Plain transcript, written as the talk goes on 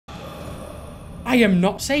I am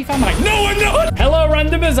not safe, am I? No, I'm not! Hello,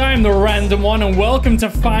 randomers. I'm the Random One, and welcome to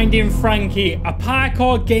Finding Frankie, a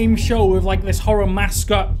parkour game show with, like, this horror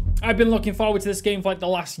mascot. I've been looking forward to this game for, like, the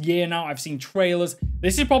last year now. I've seen trailers.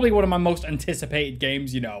 This is probably one of my most anticipated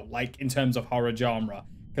games, you know, like, in terms of horror genre.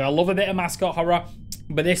 Because I love a bit of mascot horror,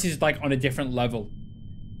 but this is, like, on a different level.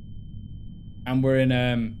 And we're in,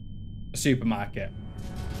 a supermarket.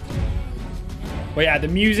 But yeah, the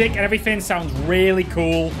music and everything sounds really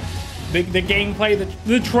cool. The gameplay,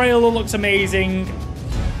 the trailer looks amazing.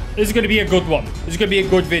 This is going to be a good one. This is going to be a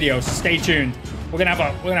good video, so stay tuned. We're gonna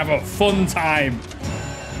have a fun time.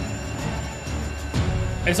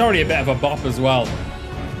 It's already a bit of a bop as well.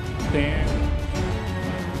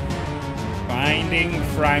 Finding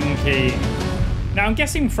Frankie. Now I'm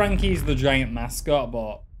guessing Frankie's the giant mascot,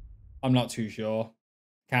 but I'm not too sure.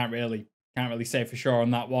 Can't really say for sure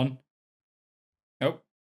on that one. Nope.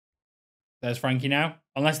 There's Frankie now.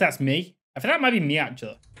 Unless that's me. I think that might be me,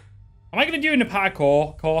 actually. Am I going to do in a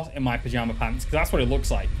parkour course in my pajama pants? Because that's what it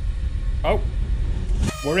looks like. Oh.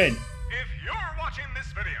 We're in. If you're watching this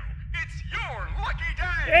video, it's your lucky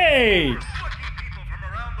day! Hey! Lucky people from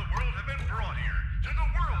around the world have been brought here to the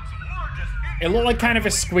world's largest... It looked like kind of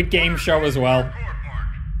a Squid Game show as well. With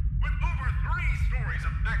over 3 stories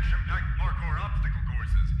of action-packed parkour obstacle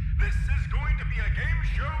courses, this is going to be a game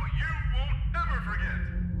show you won't ever forget.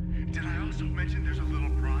 Did I also mention there's a little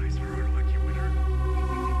prize for our lucky winner?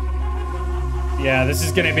 Yeah,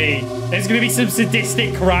 there's gonna be some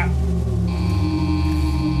sadistic crap.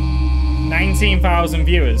 19,000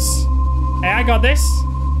 viewers. Hey, I got this.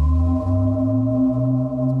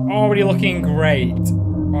 Already looking great.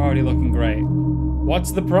 Already looking great.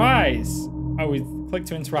 What's the prize? Oh, we click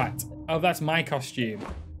to interact. Oh, that's my costume.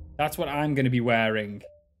 That's what I'm gonna be wearing.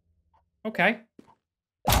 Okay.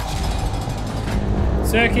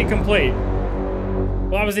 Circuit complete.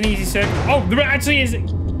 Well, that was an easy circuit. Oh, there actually is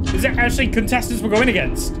there actually contestants we're going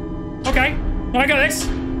against? Okay. No, I got this.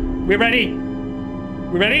 We're ready.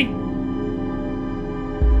 We ready?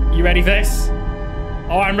 You ready for this?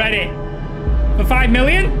 Oh, I'm ready. For 5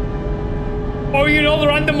 million? Oh, you know the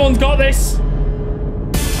Random One's got this.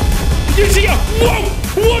 Did you see it? Whoa!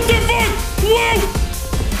 What the fuck? Whoa!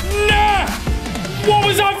 Nah! What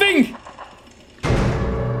was that thing?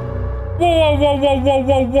 Whoa, whoa, whoa, whoa,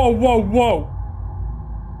 whoa, whoa, whoa, whoa.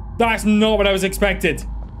 That's not what I was expected.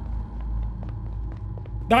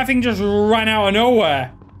 That thing just ran out of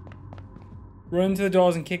nowhere. Run to the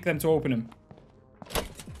doors and kick them to open them.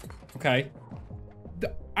 Okay.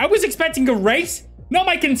 I was expecting a race, not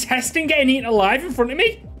my contestant getting eaten alive in front of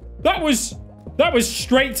me. That was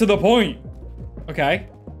straight to the point. Okay.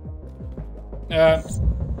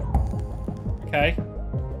 Okay.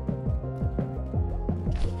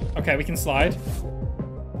 Okay, we can slide.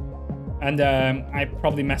 And I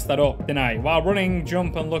probably messed that up, didn't I? While running,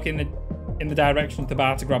 jump and look in the direction of the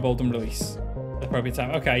bar to grab, hold, and release. Appropriate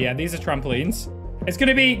time. Okay, yeah, these are trampolines. It's going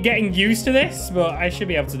to be getting used to this, but I should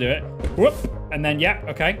be able to do it. Whoop. And then, yeah,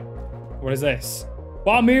 okay. What is this?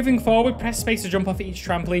 While moving forward, press space to jump off each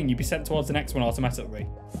trampoline. You'll be sent towards the next one automatically.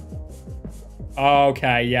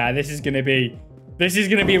 Okay, yeah, this is going to be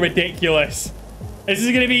ridiculous. This is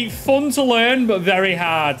going to be fun to learn, but very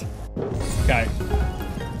hard. Okay.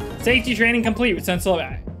 Safety training complete. Return to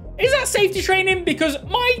level. Is that safety training? Because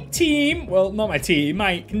my team, well, not my team,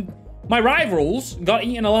 my rivals got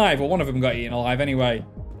eaten alive, or one of them got eaten alive anyway.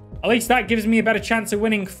 At least that gives me a better chance of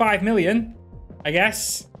winning 5 million, I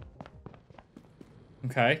guess.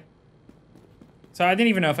 Okay. So I didn't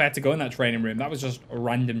even know if I had to go in that training room. That was just a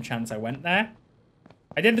random chance I went there.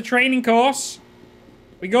 I did the training course.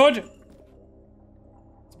 We good?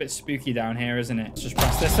 It's a bit spooky down here, isn't it? Let's just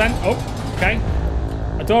press this then. Oh, okay.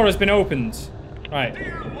 A door has been opened. Right.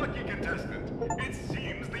 Dear lucky contestant, it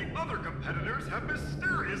seems the other competitors have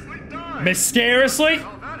mysteriously died. Mysteriously?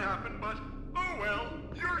 How that happened, but oh well,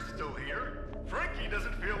 you're still here. Frankie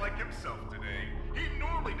doesn't feel like himself today. He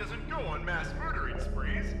normally doesn't go on mass murdering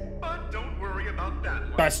sprees, but don't worry about that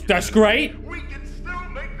one. That's great. We can still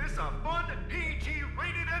make this a fun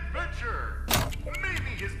PG-rated adventure.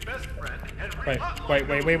 Maybe his best friend Henry. Wait.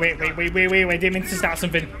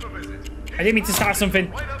 I didn't mean to start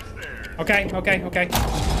something. Okay.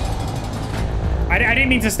 I didn't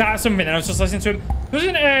mean to start something, and I was just listening to him.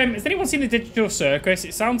 Has anyone seen the Digital Circus?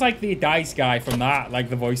 It sounds like the Dice guy from that, like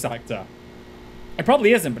the voice actor. It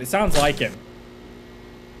probably isn't, but it sounds like him.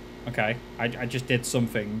 Okay, I just did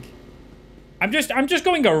something. I'm just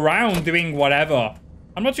going around doing whatever.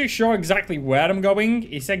 I'm not too sure exactly where I'm going.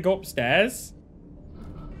 He said go upstairs.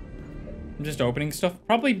 I'm just opening stuff.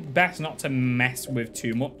 Probably best not to mess with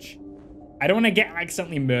too much. I don't want to get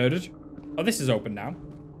accidentally murdered. Oh, this is open now.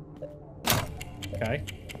 Okay.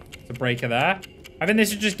 There's a breaker there. I think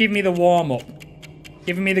this should just give me the warm-up.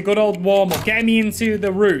 Giving me the good old warm-up. Getting me into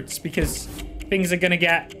the roots because things are going to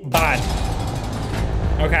get bad.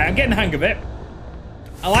 Okay, I'm getting the hang of it.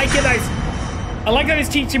 I like it that it's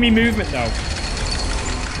teaching me movement, though.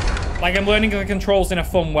 Like I'm learning the controls in a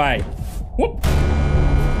fun way. Whoop.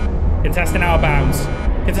 Contestant out of bounds.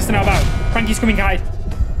 Contestant out of bounds. Frankie's coming, hide.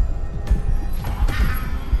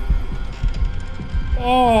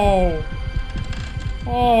 Oh.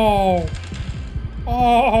 Oh.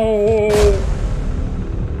 Oh.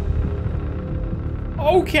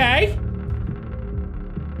 Okay.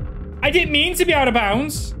 I didn't mean to be out of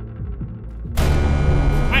bounds.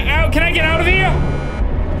 Can I get out of here?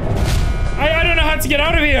 I don't know how to get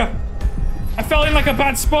out of here. I fell in like a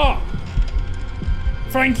bad spot.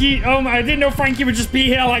 Frankie, I didn't know Frankie would just be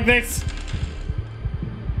here like this.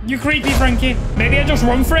 You creepy, Frankie. Maybe I just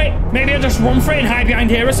run for it. Maybe I just run for it and hide behind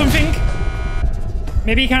here or something.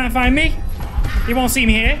 Maybe he can't find me. He won't see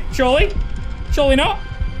me here, surely. Surely not.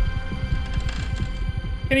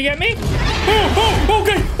 Can he get me? Oh,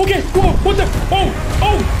 okay. Whoa, what the? Oh,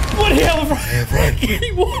 what the hell,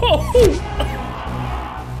 Frankie? Whoa.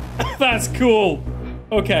 That's cool.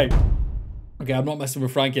 Okay, I'm not messing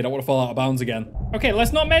with Frankie. I don't want to fall out of bounds again. Okay,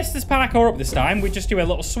 let's not mess this parkour up this time. We just do a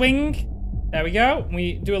little swing. There we go.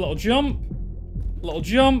 We do a little jump. Little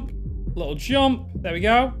jump. Little jump. There we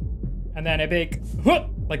go. And then a big whoop,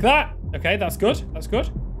 like that. Okay, that's good. That's good.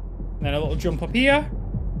 And then a little jump up here.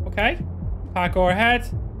 Okay. Parkour ahead.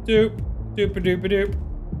 Doop. Doop-a-doop-a-doop.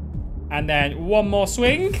 And then one more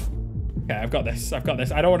swing. Okay, I've got this. I've got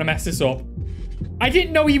this. I don't want to mess this up. I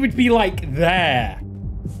didn't know he would be, like, there.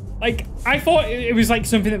 Like, I thought it was, like,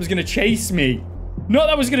 something that was going to chase me. Not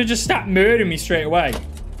that was going to just start murdering me straight away.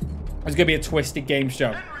 It was going to be a twisted game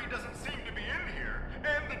show. Henry doesn't seem to be in here,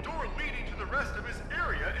 and the door leading to the rest of his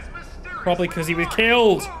area is mysterious. Probably because he was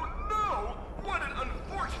killed. Oh, no! What an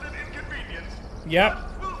unfortunate inconvenience. Yep.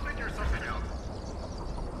 But we'll figure something out.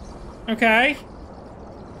 Okay.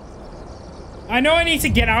 I know I need to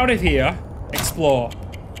get out of here. Explore.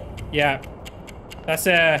 Yeah. That's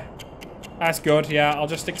good. Yeah, I'll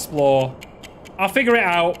just explore. I'll figure it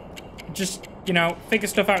out. Just, you know, figure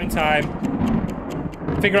stuff out in time.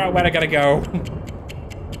 Figure out where I gotta go.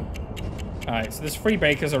 Alright, so there's 3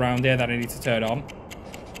 breakers around here that I need to turn on.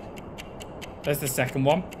 There's the second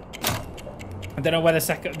one. I don't know where the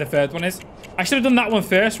third one is. I should have done that one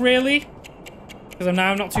first, really. Because I'm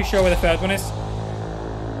not too sure where the third one is.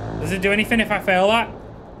 Does it do anything if I fail that?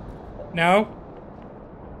 No?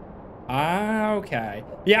 Ah, okay.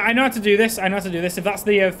 Yeah, I know how to do this. I know how to do this. If that's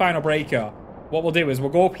the final breaker, what we'll do is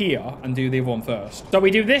we'll go up here and do the other one first. So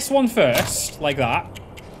we do this one first, like that.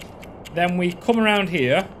 Then we come around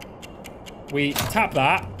here. We tap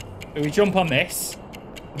that. We jump on this.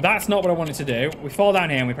 That's not what I wanted to do. We fall down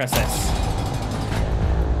here and we press this.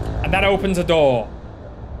 And that opens a door.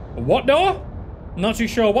 What door? I'm not too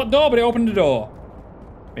sure what door, but it opened a door.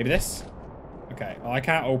 Maybe this? Okay, well, I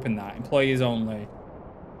can't open that. Employees only.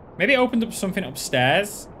 Maybe it opened up something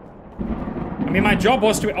upstairs. I mean, my job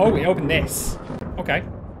was to... Oh, it opened this. Okay.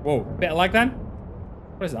 Whoa. Bit of lag then?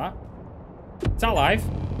 What is that? Is that live?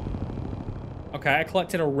 Okay, I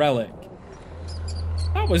collected a relic.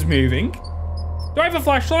 That was moving. Do I have a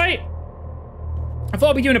flashlight? I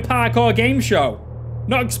thought I'd be doing a parkour game show.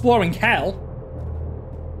 Not exploring hell.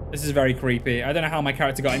 This is very creepy. I don't know how my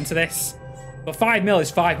character got into this. But 5 mil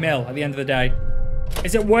is 5 mil at the end of the day.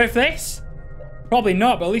 Is it worth this? Probably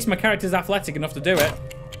not, but at least my character's athletic enough to do it.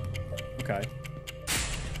 Okay.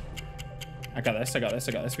 I got this, I got this,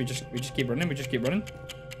 I got this. We just keep running, we just keep running.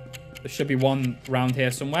 There should be one round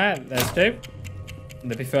here somewhere. There's 2.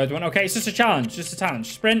 And there'll be 3rd one. Okay, it's just a challenge, just a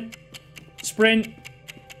challenge. Sprint. Sprint.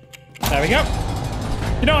 There we go.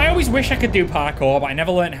 You know, I always wish I could do parkour, but I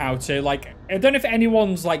never learned how to. Like, I don't know if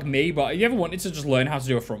anyone's like me, but have you ever wanted to just learn how to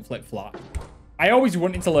do a front flip flat? I always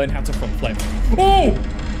wanted to learn how to front flip. Oh!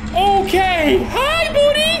 Okay! Hi,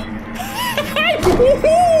 buddy! Hi!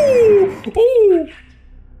 Ooh! Ooh!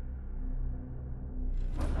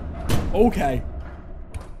 Okay.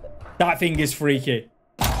 That thing is freaky.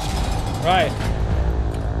 Right.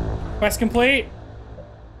 Quest complete.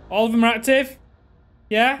 All of them are active.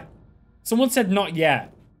 Yeah? Someone said not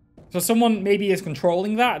yet. So someone maybe is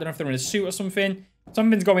controlling that. I don't know if they're in a suit or something.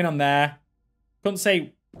 Something's going on there. Couldn't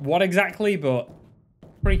say what exactly, but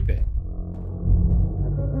creepy.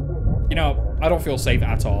 You know, I don't feel safe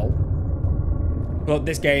at all. But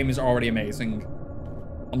this game is already amazing.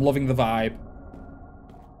 I'm loving the vibe.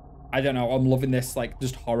 I don't know, I'm loving this, like,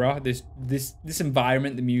 just horror. This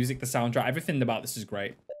environment, the music, the soundtrack, everything about this is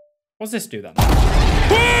great. What's this do then?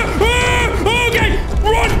 Okay!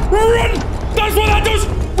 Run! Run! That's what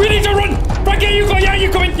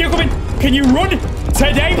Can you run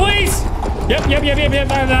today, please? Yep.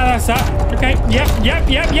 That's that. Okay. Yep.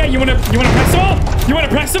 You wanna press them all? You wanna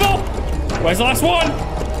press them all? Where's the last one?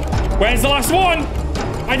 Where's the last one?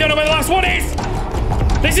 I don't know where the last one is.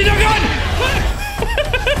 This is not good.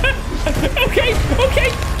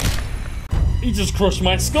 Okay. He just crushed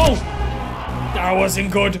my skull. That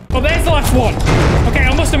wasn't good. Oh, there's the last one. Okay,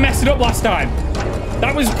 I must have messed it up last time.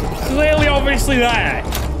 That was clearly, obviously there.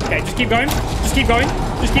 Okay, just keep going. Just keep going.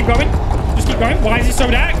 Just keep going. Just keep going. Why is it so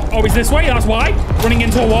dark? Oh, it's this way. That's why. Running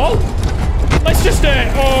into a wall. Let's just,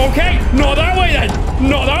 okay. Not that way, then.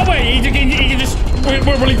 Not that way. He can just... We're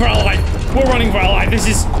running for our life. We're running for our life. This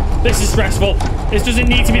is stressful. This doesn't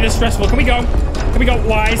need to be this stressful. Can we go? Can we go?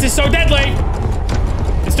 Why is this so deadly?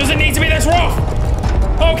 This doesn't need to be this rough.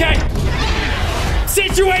 Okay.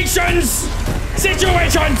 Situations.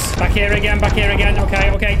 Back here again.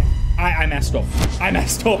 Okay. I messed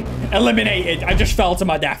up. Eliminated. I just fell to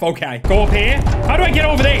my death. Okay. Go up here. How do I get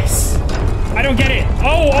over this? I don't get it.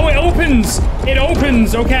 Oh, it opens. It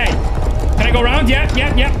opens. Okay. Can I go around? Yeah.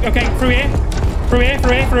 Okay. Through here.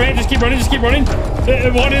 Just keep running.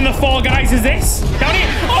 What in the Fall Guys is this? Down here.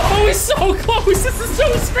 Oh, it's so close. This is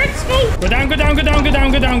so stressful. Go down.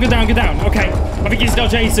 Okay. I think he's still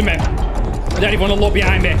chasing me. I don't even want to look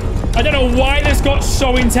behind me. I don't know why this got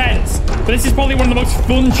so intense, but this is probably one of the most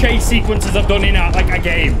fun chase sequences I've done in a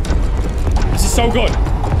game. This is so good.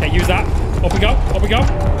 Okay, use that. Up we go.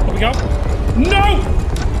 No!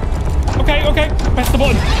 Okay. Press the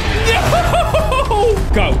button. No!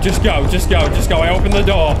 Go. Just go. I open the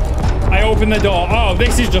door. Oh,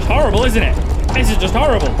 this is just horrible, isn't it? This is just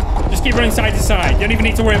horrible. Just keep running side to side. You don't even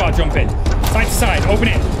need to worry about jumping. Side to side. Open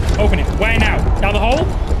it. Where now? Down the hole?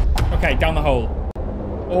 Okay, down the hole.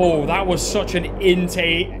 Oh, that was such an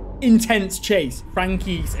intense chase.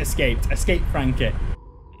 Frankie's escaped. Escape Frankie.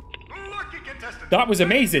 That was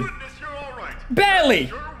amazing. Goodness, you're all right. Barely.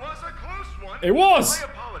 Sure was a close one. It was. I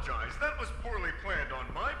apologize. That was poorly planned on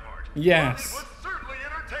my part. Yes. But it was certainly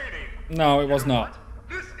entertaining. No, it was not.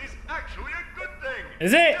 This is actually a good thing.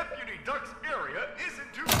 Is it? Deputy Duck's area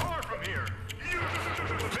isn't too far from here. You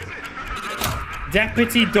should visit.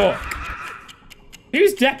 Deputy Duck.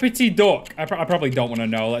 Who's Deputy Duck? I probably don't want to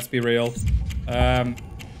know. Let's be real.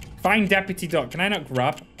 Find Deputy Duck. Can I not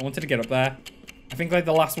grab? I wanted to get up there. I think like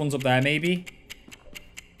the last one's up there, maybe.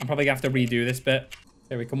 I'm probably gonna have to redo this bit.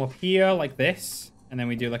 So we come up here like this, and then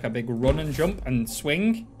we do like a big run and jump and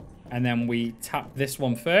swing, and then we tap this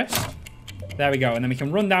one first. There we go, and then we can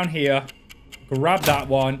run down here, grab that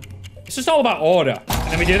one. It's just all about order,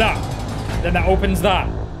 and then we do that. Then that opens that.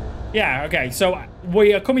 Yeah, okay, so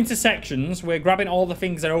we are coming to sections. We're grabbing all the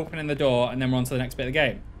things that are opening the door, and then we're on to the next bit of the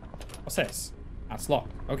game. What's this? That's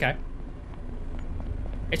locked. Okay.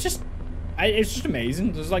 It's just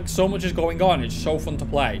amazing. There's like so much is going on. It's so fun to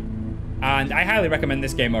play. And I highly recommend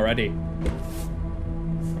this game already.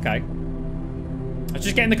 Okay. Let's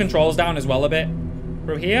just getting the controls down as well a bit.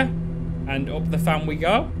 Through here. And up the fan we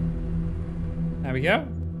go. There we go.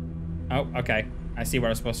 Oh, okay. I see where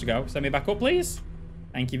I'm supposed to go. Send me back up, please.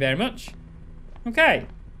 Thank you very much. Okay. I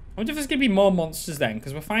wonder if there's going to be more monsters then,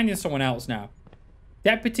 because we're finding someone else now.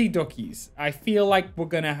 Deputy Duckies. I feel like we're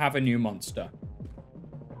going to have a new monster.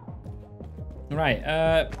 Right.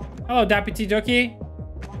 Hello, Deputy Ducky.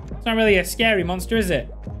 It's not really a scary monster, is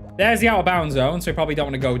it? There's the out of bounds zone, so we probably don't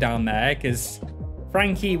want to go down there, because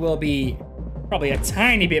Frankie will be probably a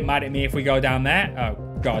tiny bit mad at me if we go down there. Oh,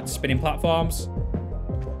 God. Spinning platforms.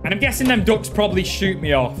 And I'm guessing them ducks probably shoot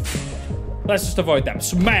me off. Let's just avoid them.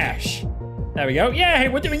 Smash. There we go. Yay,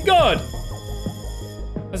 we're doing good.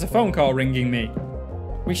 There's a phone call ringing me.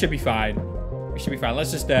 We should be fine. We should be fine.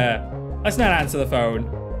 Let's just, let's not answer the phone.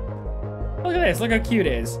 Look at this. Look how cute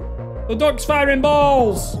it is. The duck's firing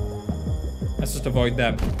balls. Let's just avoid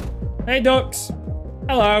them. Hey, ducks.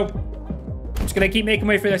 Hello. I'm just going to keep making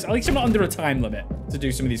way through this. At least I'm not under a time limit to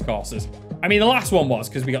do some of these courses. I mean, the last one was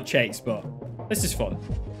because we got chased, but this is fun.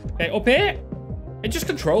 Okay, up here. It just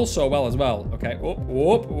controls so well as well. Okay, up.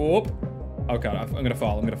 Oh, God, I'm going to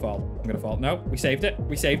fall. No, we saved it.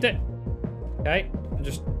 Okay, and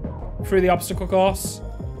just through the obstacle course.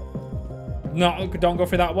 No, don't go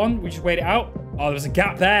through that one. We just wait it out. Oh, there's a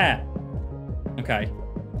gap there. Okay,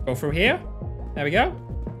 go through here. There we go.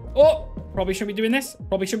 Oh, probably shouldn't be doing this.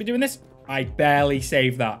 I barely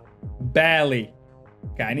saved that. Barely.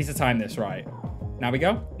 Okay, I need to time this right. Now we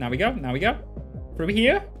go. Through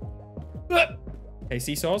here. Okay,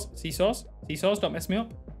 seesaws. Don't mess me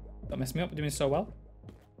up. We're doing so well.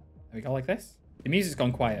 There we go, like this. The music's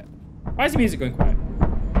gone quiet. Why is the music going quiet?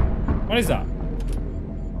 What is that?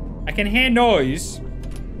 I can hear noise.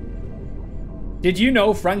 Did you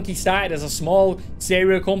know Frankie started as a small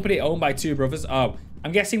cereal company owned by two brothers? Oh,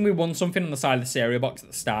 I'm guessing we won something on the side of the cereal box at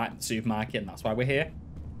the start of the supermarket, and that's why we're here.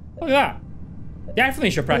 Look at that. Definitely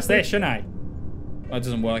should press this, shouldn't I? Oh, it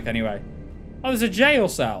doesn't work anyway. Oh, there's a jail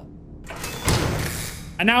cell.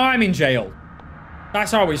 And now I'm in jail.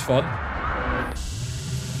 That's always fun.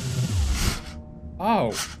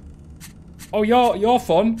 Oh. Oh, you're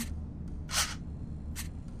fun.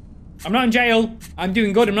 I'm not in jail. I'm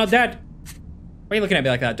doing good. I'm not dead. Why are you looking at me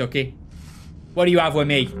like that, Ducky? What do you have with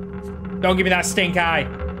me? Don't give me that stink eye.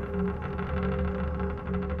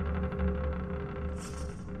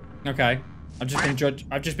 Okay. I've just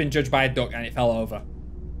been judged by a duck and it fell over.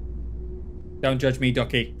 Don't judge me,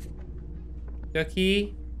 Ducky.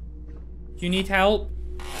 Ducky? Do you need help?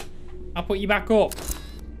 I'll put you back up.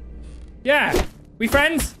 Yeah. We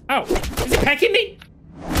friends? Oh, is it pecking me?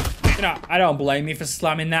 You know, I don't blame you for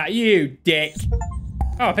slamming that, you dick.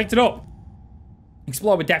 Oh, I picked it up.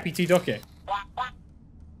 Explore with Deputy Ducky.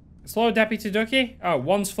 Explore with Deputy Ducky? Oh,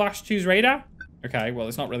 one's flash, two's radar? Okay, well,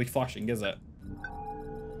 it's not really flashing, is it?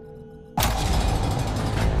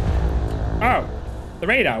 Oh, the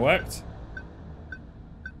radar worked.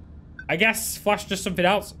 I guess flash just something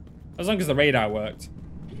else. As long as the radar worked.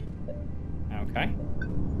 Okay.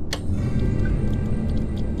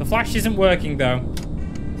 The flash isn't working, though.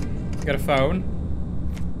 Got a phone.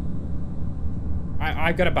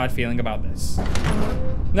 I've got a bad feeling about this.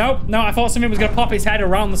 Nope, no, I thought something was going to pop its head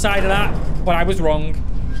around the side of that, but I was wrong.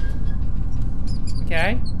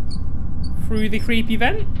 Okay. Through the creepy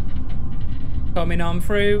vent. Coming on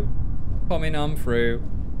through. Coming on through.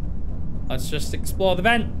 Let's just explore the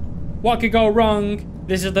vent. What could go wrong?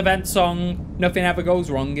 This is the vent song. Nothing ever goes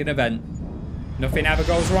wrong in a vent. Nothing ever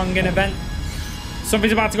goes wrong in a vent.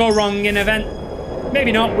 Something's about to go wrong in a vent.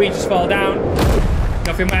 Maybe not, we just fall down.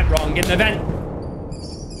 Nothing went wrong in the vent.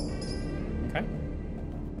 Okay.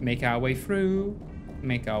 Make our way through.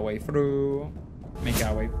 Make our way through. Make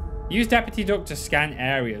our way. Use Deputy Duck to scan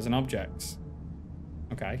areas and objects.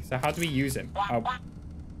 Okay, so how do we use him? Oh.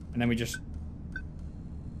 And then we just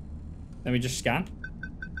scan.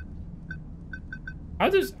 How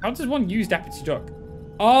does one use Deputy Duck?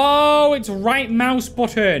 Oh, it's right mouse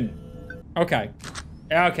button. Okay.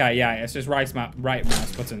 Okay, yeah, it's just right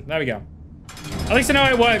mouse button. There we go. At least I know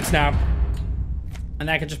it works now. And then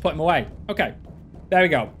I can just put him away. Okay. There we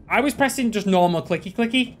go. I was pressing just normal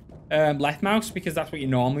clicky left mouse because that's what you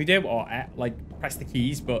normally do, or like press the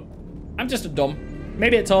keys, but I'm just a dumb.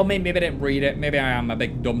 Maybe it told me, maybe I didn't read it, maybe I am a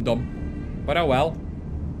big dumb. But oh well.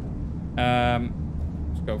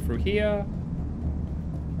 Let's go through here.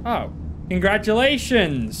 Oh,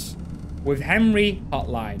 congratulations with Henry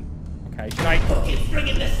hotline. Okay, should I? Who keeps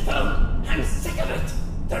ringing this phone? I'm sick of it.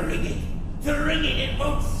 The ringing, it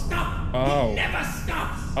won't stop. Oh. It never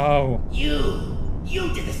stops. Oh. You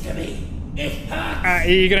did this to me. It hurts. Are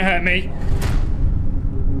you gonna hurt me?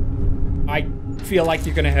 I feel like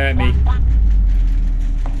you're gonna hurt me.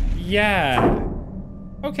 Yeah.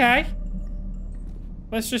 Okay.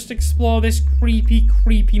 Let's just explore this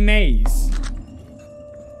creepy maze.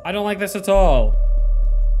 I don't like this at all.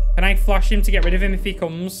 Can I flash him to get rid of him if he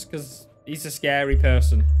comes? Because he's a scary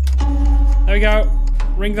person. There we go.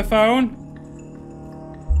 Ring the phone.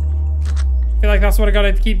 I feel like that's what I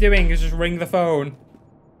gotta keep doing, is just ring the phone.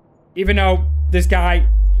 Even though this guy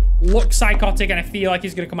looks psychotic and I feel like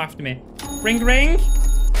he's gonna come after me. Ring.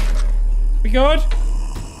 We good?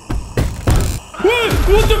 Whoa,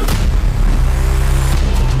 what the?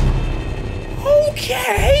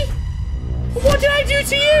 Okay. What did I do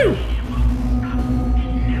to you?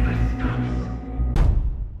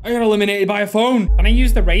 I got eliminated by a phone. Can I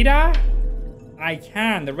use the radar? I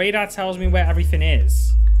can. The radar tells me where everything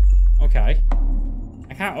is. Okay.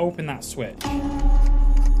 I can't open that switch,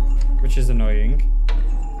 which is annoying.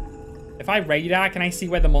 If I radar, can I see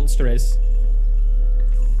where the monster is?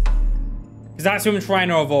 Because that's what I'm trying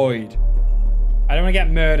to avoid. I don't want to get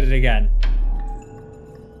murdered again.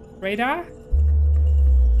 Radar?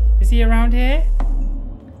 Is he around here?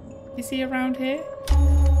 Is he around here?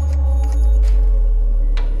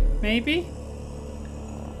 Maybe?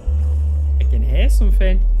 I can hear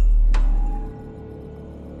something.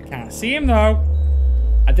 I can't see him though.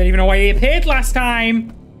 I don't even know why he appeared last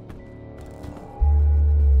time.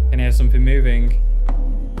 I can hear something moving.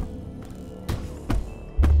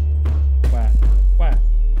 Where?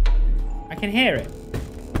 I can hear it.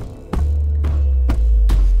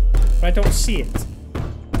 But I don't see it.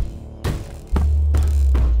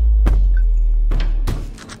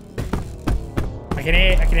 I can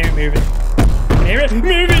hear it moving. I can hear it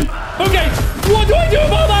moving. Okay, what do I do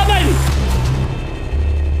about that then?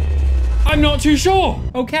 I'm not too sure.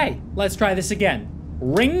 Okay, let's try this again.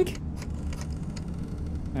 Ring.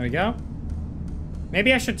 There we go.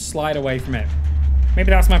 Maybe I should slide away from it. Maybe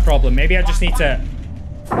that's my problem. Maybe I just need to...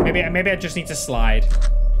 Maybe I just need to slide.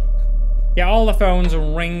 Get all the phones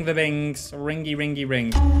and ring the bings. Ringy, ringy,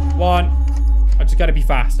 ring. One. I just gotta be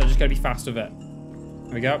fast. I just gotta be fast with it.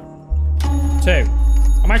 There we go. Two.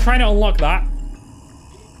 Am I trying to unlock that?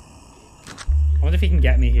 I wonder if he can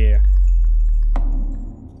get me here. I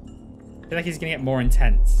feel like he's gonna get more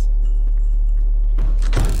intense.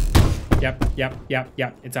 Yep.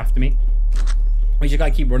 It's after me. We just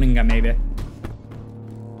gotta keep running, maybe.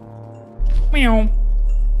 Meow.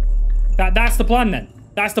 That's the plan then.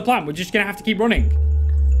 That's the plan. We're just gonna have to keep running.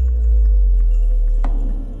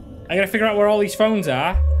 I gotta figure out where all these phones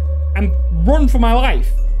are and run for my life.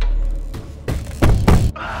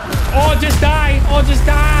 Oh, just die. Oh, just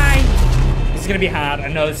die. This is gonna be hard. I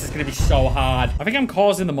know this is gonna be so hard. I think I'm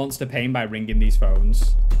causing the monster pain by ringing these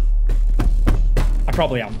phones. I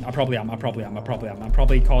probably am. I'm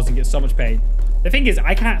probably causing it so much pain. The thing is,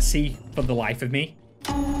 I can't see for the life of me.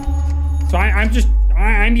 So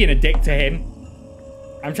I'm being a dick to him.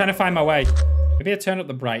 I'm trying to find my way. Maybe I turn up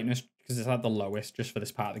the brightness because it's at the lowest just for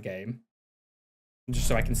this part of the game. Just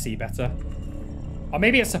so I can see better. Or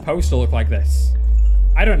maybe it's supposed to look like this.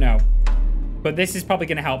 I don't know. But this is probably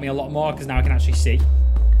going to help me a lot more because now I can actually see.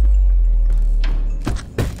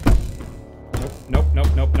 Nope.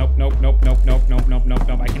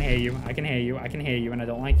 I can hear you. I can hear you, and I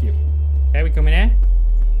don't like you. Okay, we come in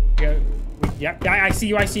here. Yeah, I see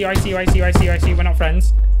you. We're not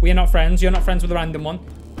friends. We are not friends. You're not friends with the random one.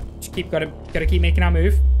 Just gotta keep making our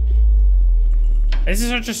move. This is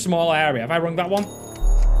such a small area. Have I rung that one?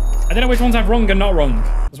 I don't know which ones I've rung and not rung.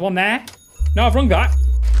 There's one there. No, I've rung that.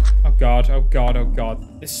 Oh god.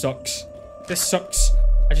 This sucks.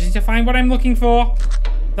 I just need to find what I'm looking for.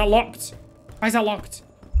 Is that locked? Why is that locked?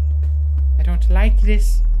 I don't like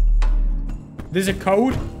this. There's a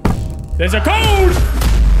code. There's a code!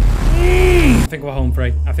 I think we're home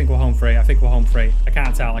free. I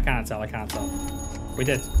can't tell. We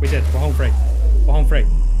did. We're home free.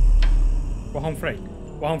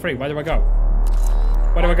 Where do I go?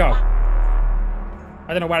 I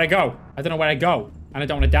don't know where I go. And I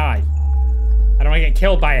don't want to die. I don't want to get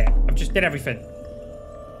killed by it. I've just did everything.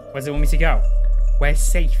 Where's it want me to go? Where's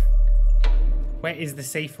safe? Where is the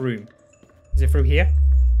safe room? Is it through here?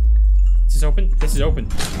 This is open? This is open.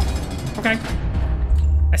 Okay.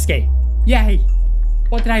 Escape. Yay.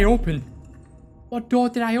 What did I open? What door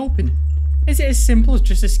did I open? Is it as simple as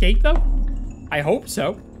just escape though? I hope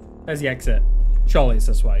so. There's the exit. Surely it's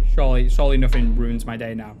this way. Surely nothing ruins my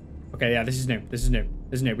day now. Okay, yeah, this is new.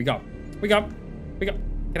 We go.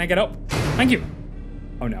 Can I get up? Thank you.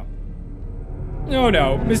 Oh no. Oh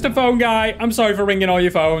no. Mr. Phone Guy, I'm sorry for ringing all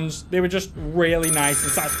your phones. They were just really nice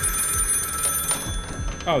and sad.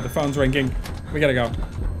 Oh, the phone's ringing. We gotta go.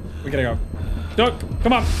 Duck,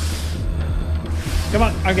 come on.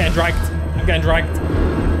 I'm getting dragged.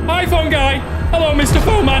 Hi, Phone Guy. Hello, Mr.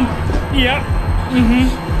 Phone Man. Yeah.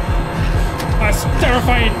 That's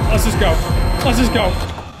terrifying. Let's just go.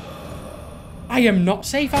 I am not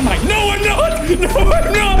safe, am I? No, I'm not.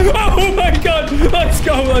 Oh my god. Let's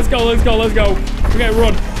go. Okay,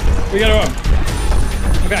 run. We gotta run.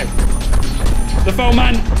 Okay. The phone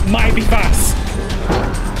man might be fast.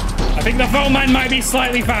 I think the phone man might be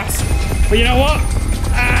slightly fast. But you know what?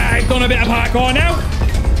 I've done a bit of parkour now.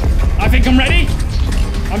 I think I'm ready.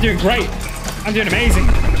 I'm doing great. I'm doing amazing.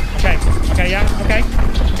 Okay, yeah.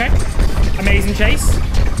 Amazing chase.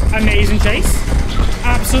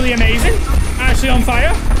 Absolutely amazing. Actually on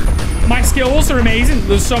fire. My skills are amazing.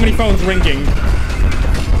 There's so many phones ringing.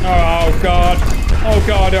 Oh god.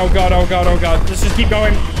 Let's just keep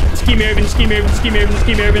going. Just keep moving.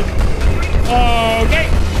 Okay.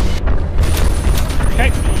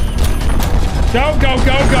 Go.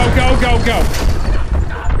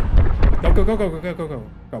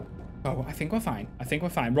 Go. Oh, I think we're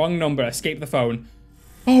fine. Wrong number. Escape the phone.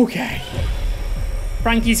 Okay.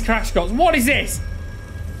 Frankie's crash course. What is this?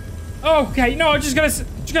 Okay, no, I'm just gonna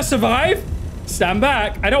survive. Stand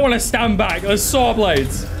back. I don't want to stand back. There's saw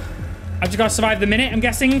blades. I've just got to survive the minute, I'm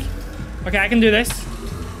guessing. Okay, I can do this.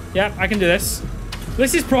 Yep, I can do this.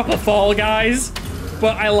 This is proper Fall Guys,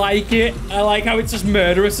 but I like it. I like how it's just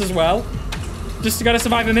murderous as well. Just gotta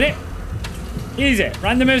survive a minute. Easy.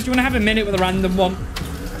 Randomers, do you want to have a minute with a random one?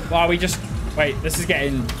 Wow, we just... Wait, this is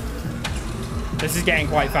getting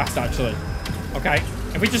quite fast, actually. Okay.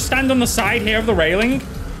 If we just stand on the side here of the railing,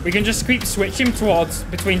 we can just keep switching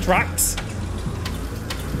between tracks.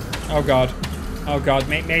 Oh, God. Oh, God.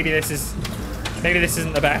 Maybe this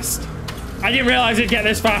isn't the best. I didn't realize it'd get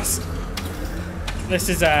this fast. This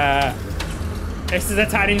is a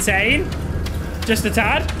tad insane. Just a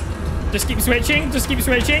tad. Just keep switching. Just keep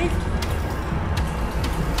switching.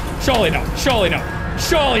 Surely not. Surely not.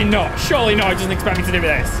 Surely not. Surely not. It doesn't expect me to do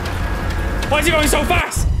this. Why is he going so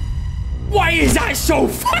fast? Why is that so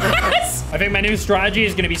fast? I think my new strategy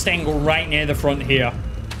is going to be staying right near the front here.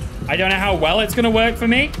 I don't know how well it's going to work for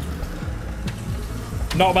me.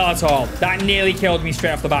 Not well at all. That nearly killed me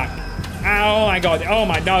straight off the back. Oh my god. Oh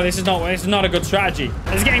my no, this is not a good strategy.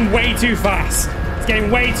 It's getting way too fast. It's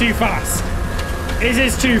getting way too fast. This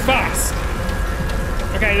is too fast.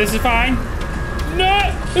 Okay, this is fine.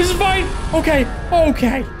 No, this is fine. Okay,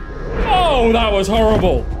 okay. Oh, that was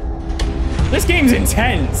horrible. This game's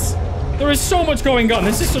intense. There is so much going on.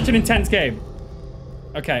 This is such an intense game.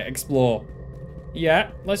 Okay, explore.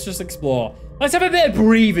 Yeah, let's just explore. Let's have a bit of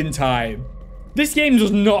breathing time. This game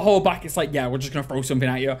does not hold back. It's like, yeah, we're just going to throw something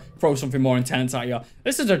at you. Throw something more intense at you.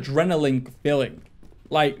 This is adrenaline filling.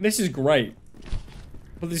 Like, this is great.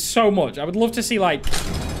 But there's so much. I would love to see, like,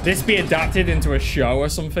 this be adapted into a show or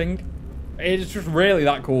something. It's just really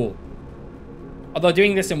that cool. Although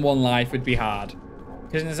doing this in one life would be hard.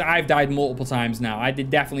 Because I've died multiple times now. I did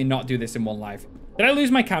definitely not do this in one life. Did I lose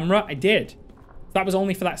my camera? I did. That was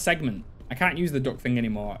only for that segment. I can't use the duck thing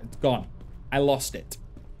anymore. It's gone. I lost it.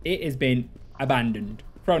 It has been abandoned.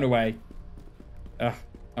 Thrown away. Ugh.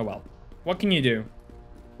 Oh well. What can you do?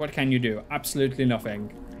 What can you do? Absolutely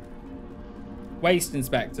nothing. Waste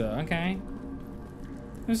inspector. Okay.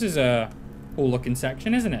 This is a cool looking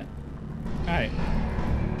section, isn't it? Right.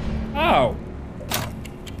 Oh.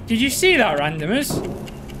 Did you see that, randomers?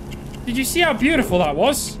 Did you see how beautiful that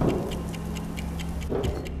was?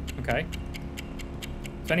 Okay.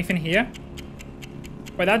 Is there anything here?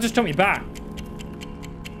 Wait, that just took me back.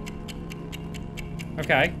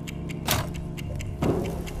 Okay.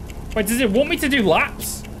 Wait, does it want me to do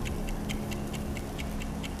laps?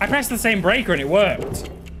 I pressed the same breaker and it worked.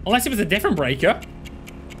 Unless it was a different breaker.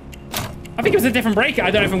 I think it was a different breaker. I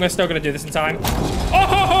don't know if I'm still going to do this in time. Oh,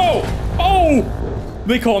 ho, ho! Oh!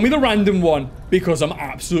 They call me the random one because I'm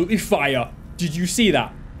absolutely fire. Did you see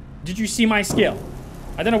that? Did you see my skill?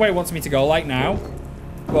 I don't know where it wants me to go like now,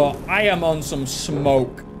 but I am on some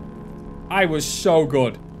smoke. I was so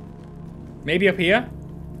good. Maybe up here?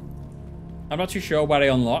 I'm not too sure what I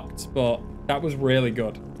unlocked, but that was really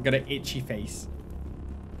good. I got an itchy face.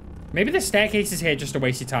 Maybe the staircase is here just to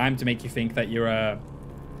waste your time to make you think that you're,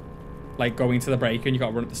 like, going to the breaker and you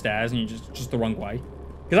gotta run up the stairs and you're just the wrong way.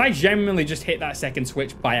 Because I genuinely just hit that second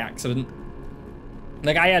switch by accident.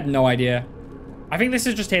 Like, I had no idea. I think this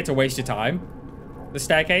is just here to waste your time. The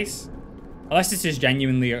staircase. Unless this is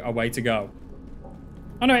genuinely a way to go.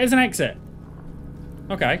 Oh, no, it is an exit.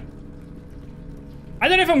 Okay. I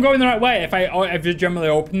don't know if I'm going the right way. If you generally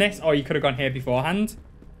open this, or you could have gone here beforehand.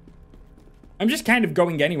 I'm just kind of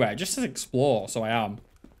going anywhere. Just to explore, so I am.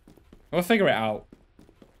 We'll figure it out.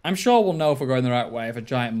 I'm sure we'll know if we're going the right way if a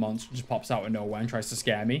giant monster just pops out of nowhere and tries to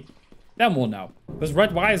scare me. Then we'll know. There's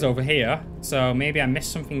red wires over here, so maybe I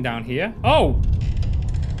missed something down here. Oh!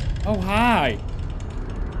 Oh, hi.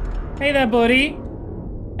 Hey there, buddy.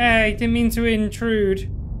 Hey, didn't mean to intrude.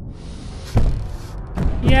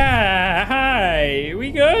 Yeah, hi.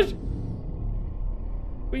 We good?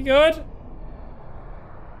 We good?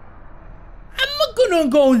 I'm gonna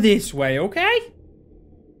go this way, okay?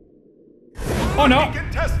 Oh, no.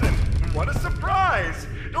 Contestant, what a surprise!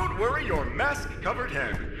 Don't worry your mask-covered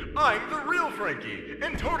head. I'm the real Frankie,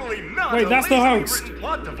 and totally not Wait, that's the host. written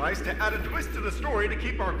plot device to add a twist to the story to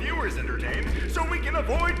keep our viewers entertained, so we can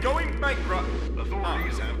avoid going bankrupt.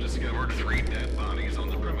 Authorities have discovered 3 dead bodies on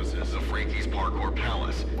the premises of Frankie's Parkour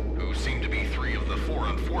Palace, who seem to be 3 of the 4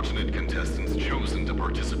 unfortunate contestants chosen to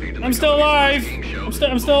participate in the still alive. game show.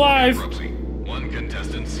 I'm still alive. One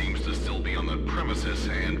contestant seems to still be on the premises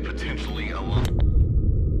and potentially alone.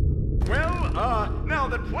 Well, now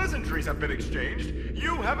that pleasantries have been exchanged,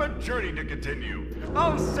 you have a journey to continue.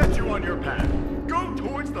 I'll set you on your path. Go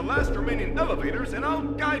towards the last remaining elevators and I'll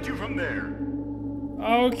guide you from there.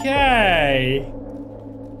 Okay.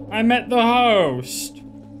 I met the host.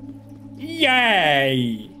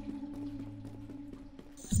 Yay!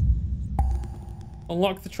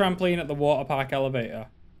 Unlock the trampoline at the water park elevator.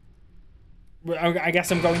 I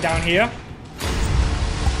guess I'm going down here.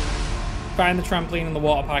 Find the trampoline in the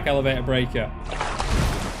water park elevator breaker.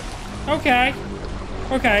 Okay.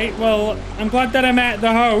 Okay, well, I'm glad that I met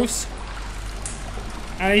the host.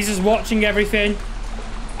 And he's just watching everything.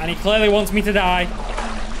 And he clearly wants me to die.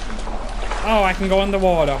 Oh, I can go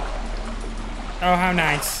underwater. Oh, how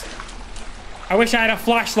nice. I wish I had a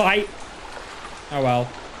flashlight. Oh, well.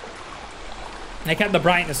 I kept the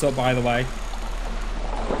brightness up, by the way.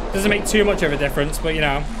 Doesn't make too much of a difference, but you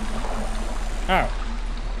know. Oh.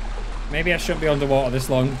 Maybe I shouldn't be underwater this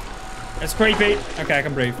long. It's creepy. Okay, I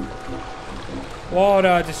can breathe.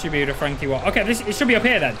 Water distributor, Frankie. What? Okay, it should be up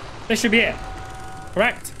here then. This should be it.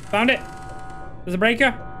 Correct. Found it. There's a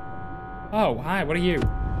breaker. Oh, hi. What are you?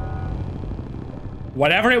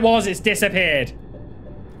 Whatever it was, it's disappeared.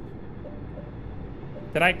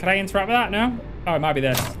 Can I interact with that? No? Oh, it might be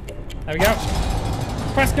this. There we go.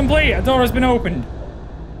 Quest complete. A door has been opened.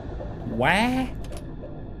 Where?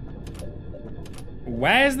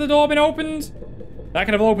 Where's the door been opened? That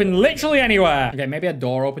could have opened literally anywhere. Okay, maybe a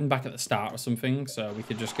door opened back at the start or something, so we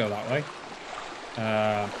could just go that way.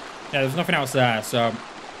 Yeah, there's nothing else there, so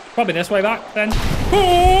probably this way back then.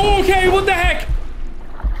 Oh, okay, what the heck?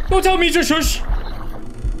 Don't tell me to shush.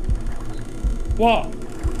 What?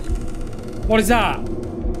 What is that?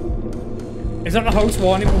 Is that the host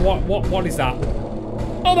warning? What is that?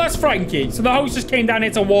 Oh, that's Frankie. So the host just came down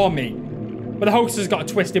here to warn me. But the host has got a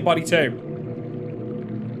twisted body too.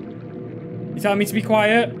 You telling me to be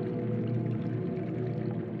quiet?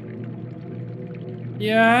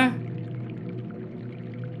 Yeah.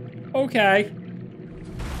 Okay.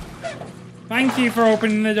 Thank you for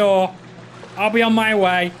opening the door. I'll be on my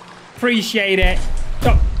way. Appreciate it.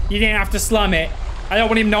 Oh, you didn't have to slam it. I don't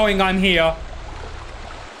want him knowing I'm here.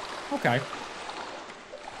 Okay.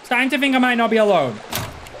 Starting to think I might not be alone.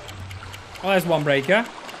 Well, there's one breaker.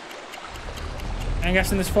 I'm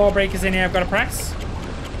guessing there's 4 breakers in here I've got to press.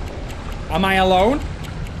 Am I alone?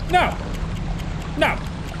 No. No.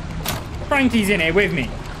 Frankie's in here with me.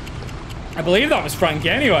 I believe that was Frankie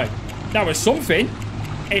anyway. That was something.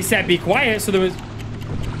 It said be quiet, so there was...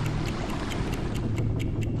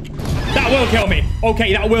 That will kill me.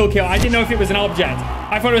 Okay, that will kill. I didn't know if it was an object.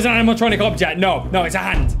 I thought it was an animatronic object. No, it's a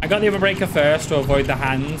hand. I got the other breaker first to avoid the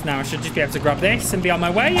hand. Now I should just be able to grab this and be on my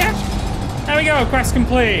way, yeah? There we go, quest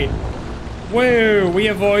complete. Woo, we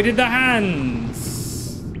avoided the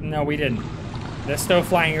hands. No, we didn't. They're still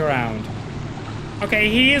flying around. Okay,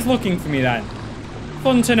 he is looking for me then.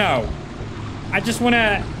 Fun to know. I just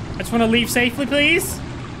wanna leave safely, please.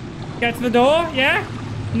 Get to the door, yeah?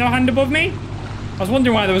 No hand above me? I was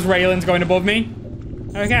wondering why there was railings going above me.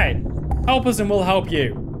 Okay. Help us and we'll help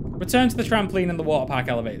you. Return to the trampoline and the water park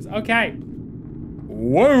elevators. Okay.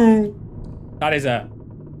 Whoa. That is a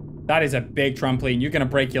big trampoline. You're gonna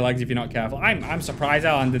break your legs if you're not careful. I'm surprised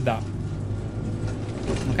I landed that.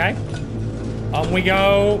 Okay. On we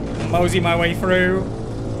go. Mosey my way through.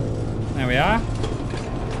 There we are.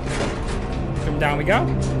 Come down we go.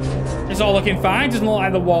 It's all looking fine. Doesn't look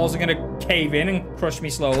like the walls are gonna cave in and crush me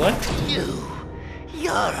slowly.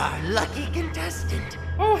 You're our lucky contestant.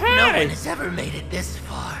 Oh, hi. No one has ever made it this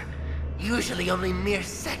far. Usually only mere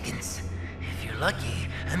seconds. If you're lucky,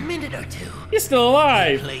 a minute or two. You're still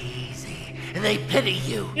alive. They play easy, and they pity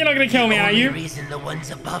you. You're not gonna kill me, are you? The only reason the ones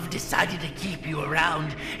above decided to keep you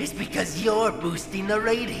around is because you're boosting the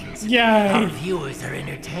ratings. Yay. Our viewers are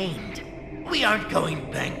entertained. We aren't going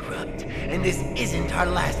bankrupt, and this isn't our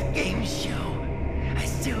last game show.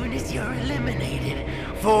 As soon as you're eliminated,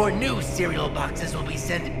 4 new cereal boxes will be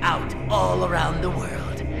sent out all around the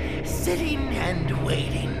world, sitting and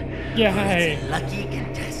waiting for its lucky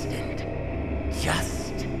contestant,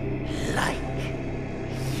 just like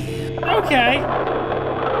you. Okay.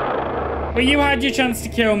 Well, you had your chance to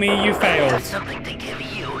kill me. You failed. I have something to give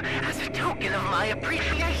you as a token of my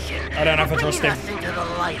appreciation. I don't know if I trust him. Bringing us into the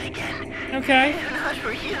light again. Okay. If not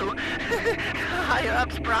for you,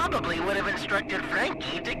 higher-ups probably would have instructed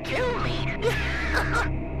Frankie to kill me.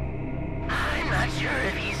 I'm not sure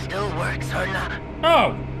if he still works or not.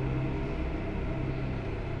 Oh.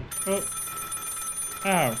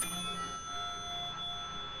 Oh.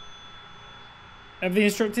 Have they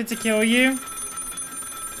instructed to kill you?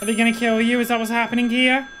 Are they gonna kill you? Is that what's happening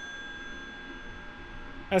here?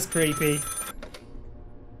 That's creepy.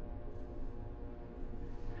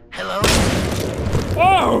 Hello?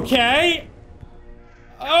 Okay.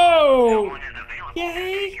 Oh.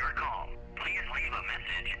 Yay.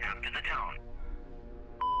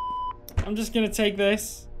 I'm just gonna take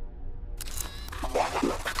this.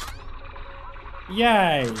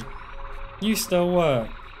 Yay. You still work.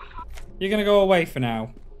 You're gonna go away for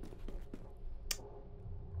now.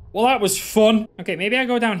 Well, that was fun. Okay, maybe I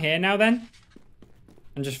go down here now then.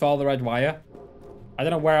 And just follow the red wire. I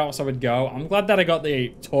don't know where else I would go. I'm glad that I got the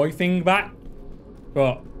toy thing back.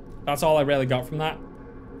 But that's all I really got from that.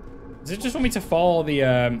 Does it just want me to follow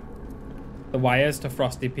the wires to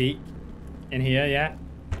Frosty Peak? In here, yeah?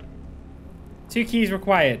 2 keys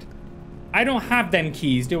required. I don't have them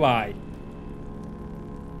keys, do I?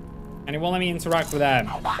 And it won't let me interact with them.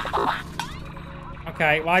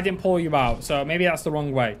 Okay, well, I didn't pull you out, so maybe that's the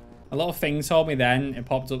wrong way. A little thing told me then. It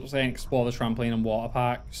popped up saying explore the trampoline and water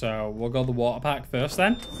park. So we'll go the water park first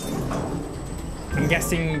then. I'm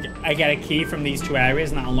guessing I get a key from these two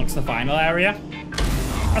areas and that unlocks the final area.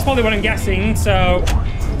 That's probably what I'm guessing, so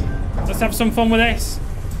let's have some fun with this.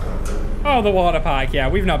 Oh, the water park. Yeah,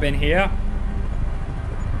 we've not been here.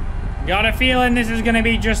 Got a feeling this is going to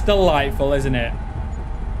be just delightful, isn't it?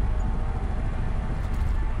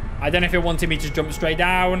 I don't know if it wanted me to jump straight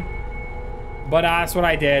down, but that's what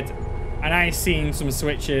I did. And I seen some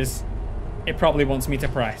switches it probably wants me to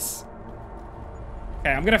press.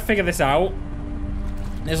 Okay, I'm going to figure this out.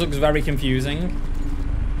 This looks very confusing.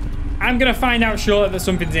 I'm going to find out surely that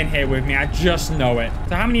something's in here with me. I just know it.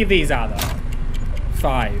 So how many of these are there?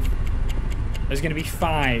 5. There's going to be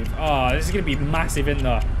 5. Oh, this is going to be massive, isn't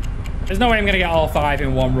there? There's no way I'm going to get all 5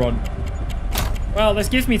 in one run. Well, this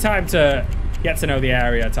gives me time to get to know the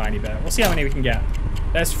area a tiny bit. We'll see how many we can get.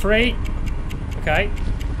 There's 3. Okay.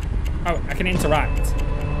 Oh, I can interact.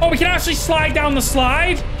 Oh, we can actually slide down the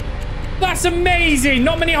slide? That's amazing.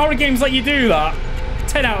 Not many horror games let you do that.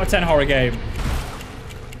 10 out of 10 horror game.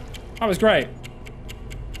 That was great.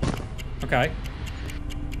 Okay.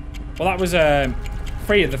 Well, that was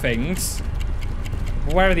 3 of the things.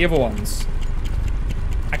 Where are the other ones?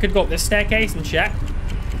 I could go up this staircase and check.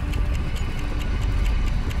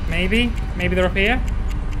 Maybe. Maybe they're up here.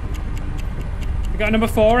 We got a number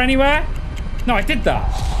 4 anywhere? No, I did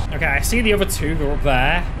that. Okay, I see the other 2. They're up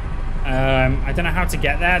there. I don't know how to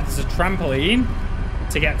get there. There's a trampoline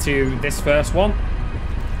to get to this first one.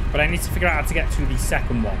 But I need to figure out how to get to the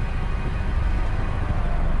second one.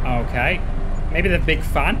 Okay. Maybe the big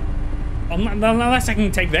fan. Unless I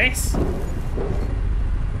can take this.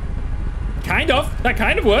 Kind of. That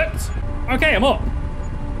kind of worked. Okay, I'm up.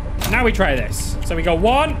 Now we try this. So we go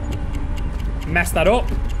 1. Mess that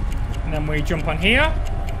up. And then we jump on here.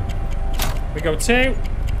 We go 2.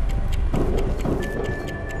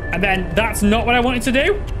 And then that's not what I wanted to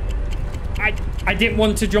do. I didn't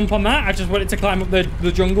want to jump on that. I just wanted to climb up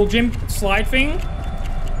the jungle gym slide thing.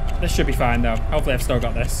 This should be fine, though. Hopefully I've still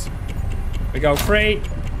got this. We go 3.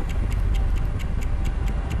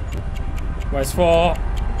 Where's 4?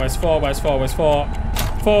 Where's 4? Where's 4? Where's 4?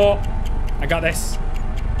 4. I got this.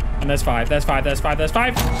 And there's 5. There's 5. There's 5. There's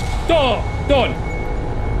 5. Door! Done.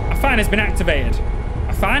 A fan has been activated.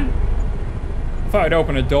 A fan? I thought I'd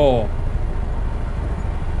open a door.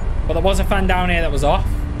 But there was a fan down here that was off.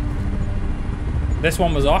 This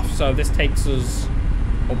one was off, so this takes us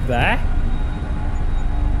up there.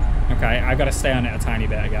 Okay, I gotta stay on it a tiny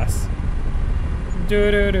bit, I guess.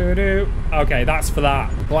 Okay, that's for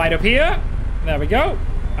that. Glide up here. There we go.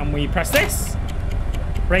 And we press this.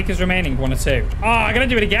 Breakers remaining, 1 or 2. Oh, I gotta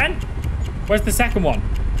do it again? Where's the second one?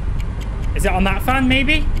 Is it on that fan,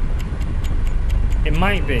 maybe? It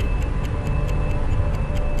might be.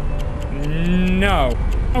 No.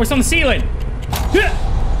 Oh, it's on the ceiling.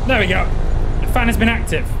 There we go. The fan has been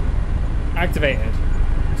activated.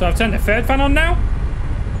 So I've turned the third fan on now?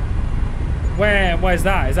 Where's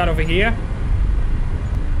that? Is that over here?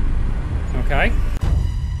 Okay.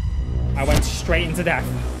 I went straight into death.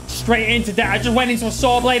 Straight into death. I just went into a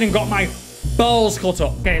saw blade and got my balls cut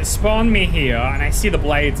up. Okay, it spawned me here, and I see the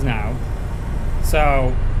blades now.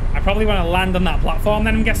 So I probably want to land on that platform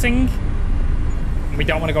then, I'm guessing. We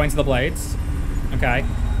don't want to go into the blades. Okay.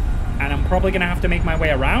 And I'm probably going to have to make my way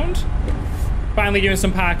around. Finally doing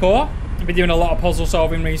some parkour. I've been doing a lot of puzzle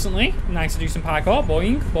solving recently. Nice to do some parkour.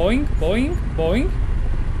 Boing, boing, boing, boing.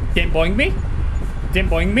 Didn't boing me. Didn't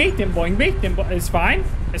boing me. Didn't boing me. It's fine.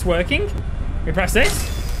 It's working. We press this.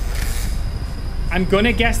 I'm going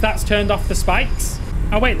to guess that's turned off the spikes.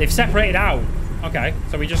 Oh, wait. They've separated out. Okay.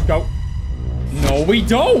 So we just go. No, we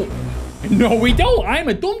don't. No, we don't. I'm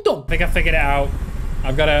a dum-dum. I think I figured it out.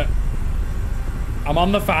 I've got to... I'm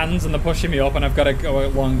on the fans and they're pushing me up and I've got to go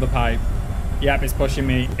along the pipe. Yep, it's pushing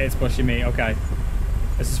me. It's pushing me. Okay.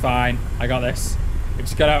 This is fine. I got this. We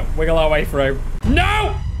just got to wiggle our way through.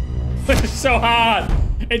 No! This is so hard.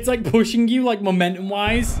 It's like pushing you like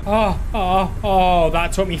momentum-wise. Oh,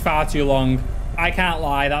 that took me far too long. I can't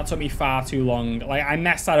lie. That took me far too long. Like, I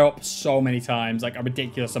messed that up so many times. Like, a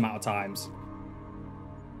ridiculous amount of times.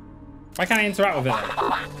 Why can't I interact with it?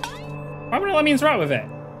 Why wouldn't it let me interact with it?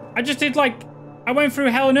 I just did, like... I went through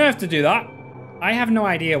hell and earth to do that. I have no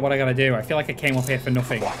idea what I gotta do. I feel like I came up here for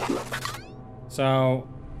nothing. So...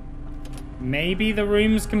 maybe the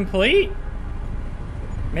room's complete?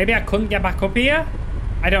 Maybe I couldn't get back up here?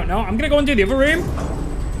 I don't know. I'm gonna go and do the other room.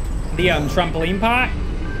 The trampoline park.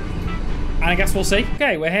 And I guess we'll see.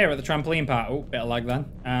 Okay, we're here at the trampoline park. Oh, bit of lag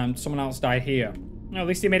then. Someone else died here. No, at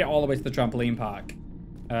least he made it all the way to the trampoline park.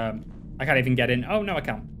 I can't even get in. Oh, no, I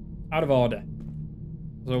can. Out of order.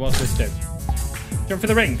 So what's this do? Jump for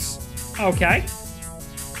the rings. Okay.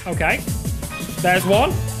 Okay. There's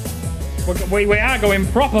one. We are going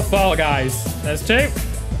proper Fall Guys. There's two.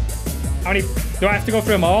 How many? Do I have to go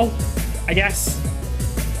through them all? I guess.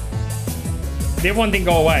 The other one didn't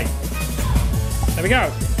go away. There we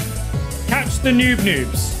go. Catch the noob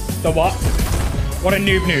noobs. The what? What are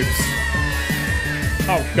noob noobs?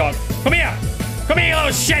 Oh, God. Come here. Come here, you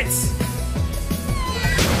little shits.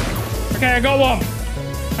 Okay, I got one.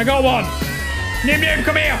 I got one. Noob noob,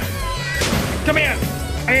 come here. Come here.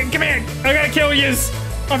 Come here. I gotta kill yous.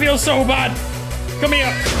 I feel so bad. Come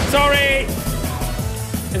here. Sorry.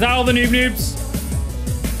 Is that all the noob noobs?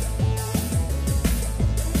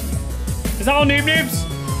 Is that all noob noobs?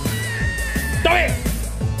 Stop it!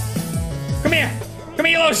 Come here! Come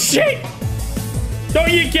here, you little shit!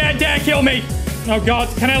 Don't you dare kill me! Oh God,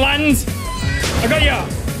 can I land? I got you!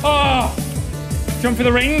 Oh! Jump for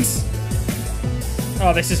the rings?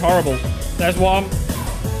 Oh, this is horrible. There's one.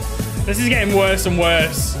 This is getting worse and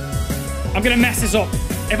worse. I'm gonna mess this up.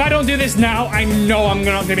 If I don't do this now, I know I'm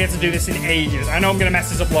not gonna be able to do this in ages. I know I'm gonna mess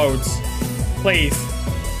this up loads. Please.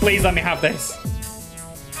 Please let me have this.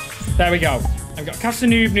 There we go. I've got catch the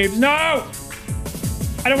noob noobs. No!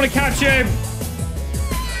 I don't want to catch him.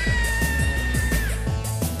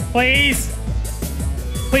 Please.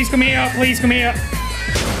 Please come here. Please come here.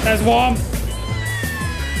 There's one.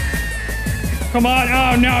 Come on.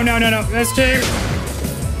 Oh, no, no, no, no. There's two.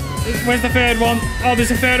 Where's the third one? Oh,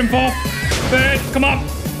 there's a third and fourth. Third. Come on.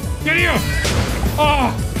 Get here.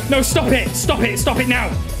 Oh, no, stop it. Stop it. Stop it now.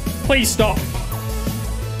 Please stop.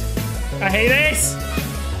 I hate this.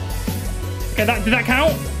 Okay, did that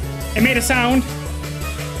count? It made a sound.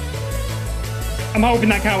 I'm hoping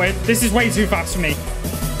that counted. This is way too fast for me.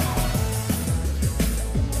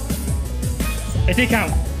 It did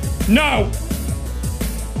count. No!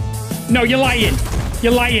 No, you're lying.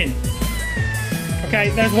 You're lying. Okay,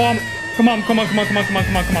 there's one. Come on, come on, come on, come on, come on,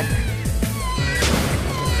 come on, come on.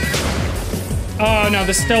 Oh, no,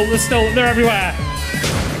 they're everywhere.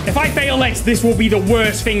 If I fail this will be the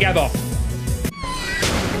worst thing ever.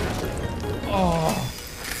 Oh,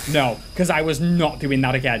 no, because I was not doing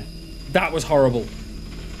that again. That was horrible.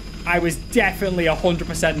 I was definitely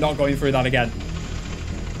 100% not going through that again.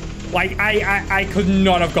 Like, I could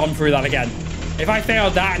not have gone through that again. If I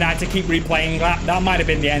failed that and I had to keep replaying that, that might have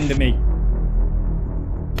been the end of me.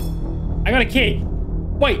 I got a key.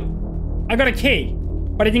 Wait, I got a key,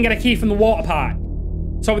 but I didn't get a key from the water park.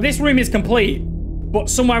 So this room is complete, but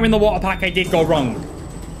somewhere in the water park I did go wrong.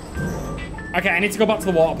 Okay, I need to go back to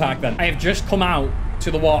the water park then. I have just come out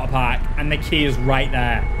to the water park and the key is right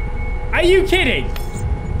there. Are you kidding?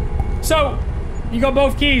 So, you got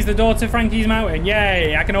both keys, the door to Frankie's Mountain.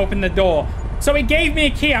 Yay, I can open the door. So it gave me a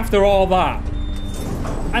key after all that.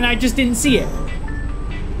 And I just didn't see it.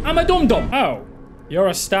 I'm a dum-dum. Oh, you're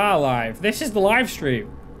a star live. This is the live stream.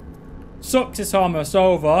 Sucks it's almost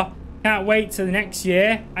over. Can't wait till the next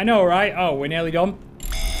year. I know, right? Oh, we're nearly done.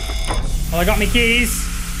 Well, I got my keys.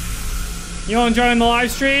 You all enjoying the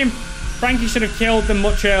live stream? Frankie should have killed them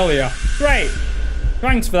much earlier. Great.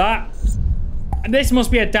 Thanks for that. And this must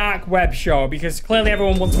be a dark web show because clearly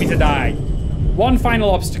everyone wants me to die. One final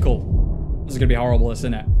obstacle. This is going to be horrible,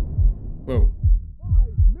 isn't it? Whoa.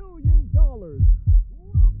 $5 million.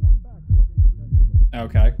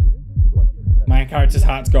 Okay. My character's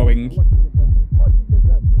heart's going.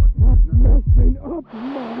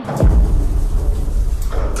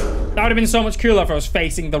 That would have been so much cooler if I was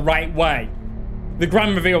facing the right way. The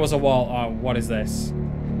grand reveal was a wall. Oh, what is this?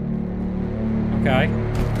 Okay.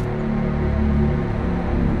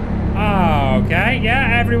 Oh, okay.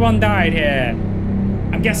 Yeah, everyone died here.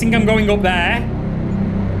 I'm guessing I'm going up there.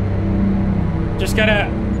 Just gotta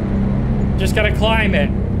climb it.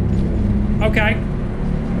 Okay.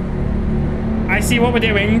 I see what we're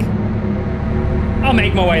doing. I'll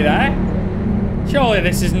make my way there. Surely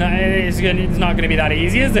this is not, it's not going to be that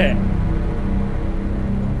easy, is it?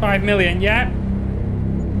 5 million, yeah.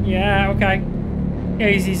 Yeah, okay.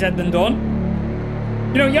 Easy said than done.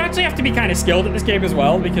 You know, you actually have to be kind of skilled at this game as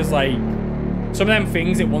well, because, like, some of them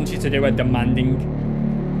things it wants you to do are demanding.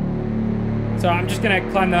 So I'm just going to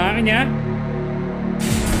climb the mountain, yeah?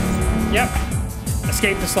 Yep.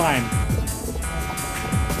 Escape the slime.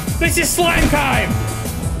 This is slime climb!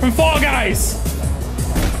 From Fall Guys!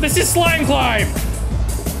 This is slime climb!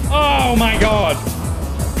 Oh my god.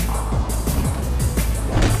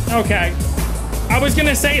 Okay. I was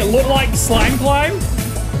gonna say it looked like slime climb,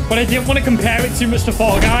 but I didn't want to compare it too much to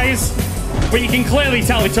Fall Guys. But you can clearly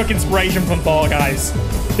tell it took inspiration from Fall Guys.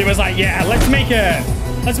 It was like, yeah, let's make a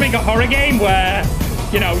horror game where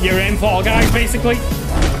you know, you're in Fall Guys, basically.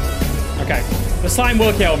 Okay. The slime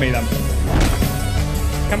will kill me, then.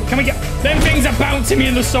 Can we get... Them things are bouncing me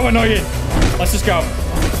and they're so annoying. Let's just go.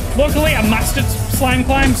 Luckily, I mastered slime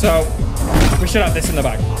climb, so we should have this in the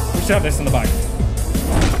bag. We should have this in the bag.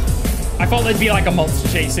 I thought there'd be like a monster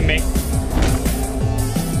chasing me.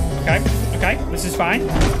 Okay. Okay. This is fine.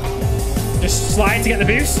 Just slide to get the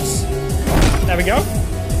boosts. There we go.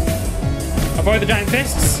 Avoid the giant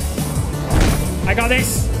fists. I got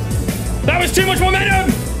this. That was too much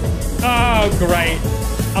momentum. Oh, great.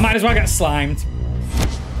 I might as well get slimed.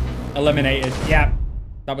 Eliminated. Yeah.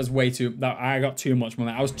 That was way too... I got too much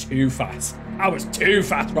momentum. I was too fast. I was too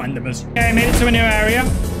fast, randomers. Okay, I made it to a new area.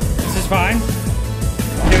 This is fine.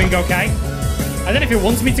 Doing okay. I don't know if it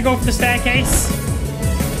wants me to go for the staircase.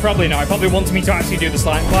 Probably not. It probably wants me to actually do the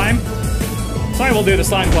slime climb. So I will do the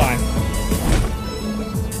slime climb.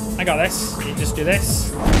 I got this. You just do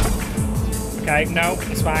this. Okay, no,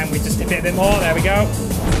 it's fine. We just dip it a bit more. There we go.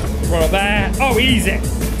 Roll up there. Oh, easy.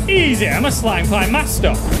 Easy. I'm a slime climb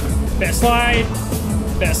master. Bit of slide.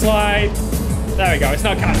 Bit of slide. There we go. It's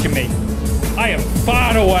not catching me. I am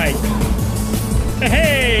far away.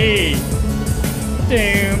 Hey!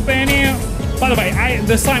 By the way,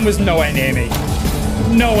 the slime was nowhere near me.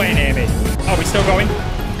 Nowhere near me. Oh, we still going?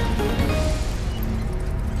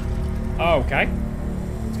 Oh, okay.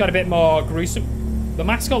 It's got a bit more gruesome. The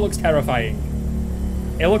mascot looks terrifying.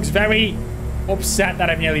 It looks very upset that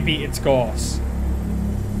I've nearly beat its course.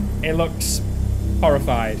 It looks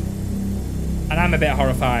horrified. And I'm a bit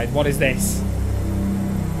horrified. What is this?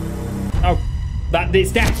 Oh,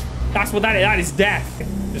 it's death. That's what that is. That is death.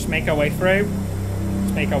 Just make our way through.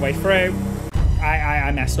 Just make our way through.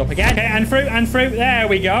 I messed up again. Okay, and fruit. There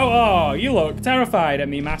we go. Oh, you look terrified at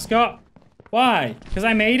me, mascot. Why? Because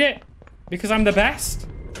I made it? Because I'm the best?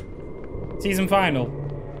 Season final.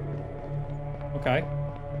 Okay.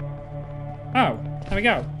 Oh, there we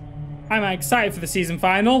go. I'm excited for the season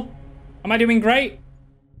final. Am I doing great?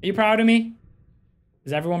 Are you proud of me?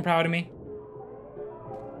 Is everyone proud of me?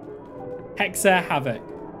 Hexa Havoc.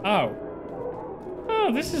 Oh.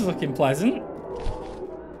 Oh, this is looking pleasant.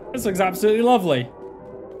 This looks absolutely lovely.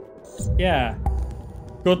 Yeah.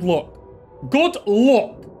 Good luck. Good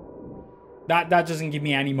luck. That doesn't give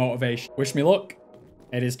me any motivation. Wish me luck.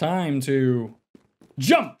 It is time to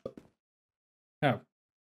jump. Oh.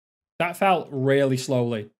 That felt really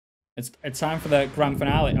slowly. It's time for the grand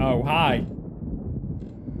finale. Oh, hi.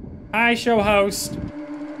 Hi, show host.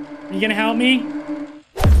 Are you gonna help me?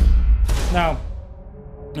 No.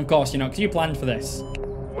 Of course you're not, because you planned for this.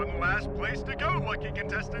 One last place to go, lucky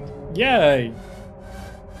contestant. Yay.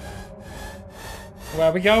 Where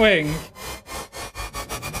are we going?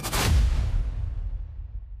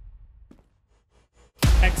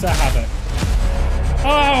 Hexa Havoc.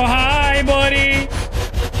 Oh, hi, buddy.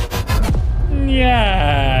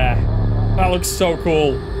 Yeah. That looks so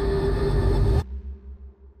cool.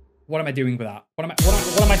 What am I doing with that? What am I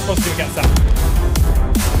supposed to do against that?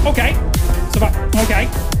 Okay. Okay.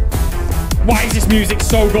 Why is this music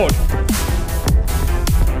so good?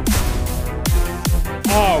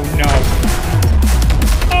 Oh, no.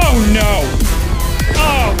 Oh, no.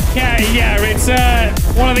 Okay, yeah, it's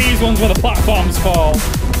one of these ones where the platforms fall.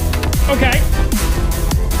 Okay.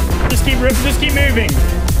 Just keep moving.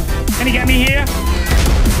 Can he get me here?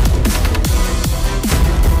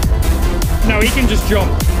 No, he can just jump.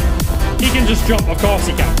 He can just jump. Of course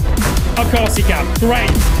he can. Of course he can.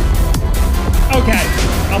 Great. Okay.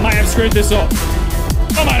 I might have screwed this up.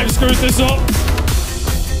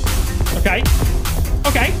 Okay.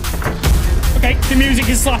 Okay. Okay. The music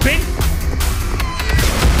is slapping.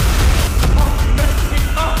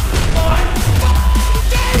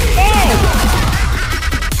 Oh!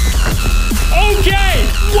 Okay!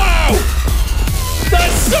 Wow!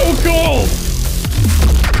 That's so cool!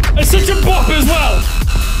 It's such a bop as well!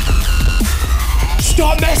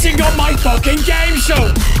 Stop messing up my fucking game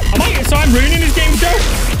show! So I'm ruining his game show?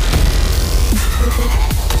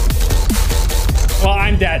 Well,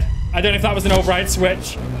 I'm dead. I don't know if that was an override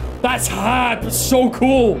switch. That's hard, but so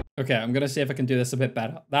cool. Okay, I'm gonna see if I can do this a bit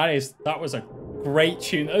better. That was a great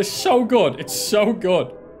tune. It's so good. It's so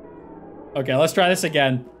good. Okay, let's try this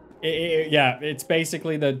again. Yeah, it's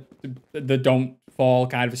basically the don't fall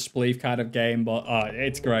kind of spleef kind of game, but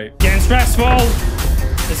it's great. Getting stressful.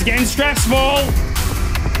 It's getting stressful.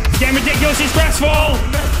 It's getting ridiculously stressful.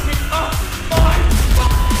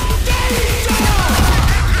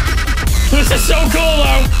 This is so cool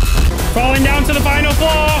though. Falling down to the final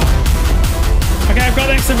floor. Okay, I've got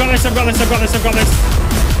this. 10,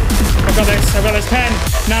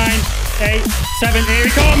 9, 8, 7. Here he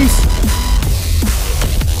comes.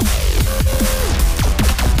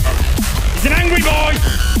 He's an angry boy!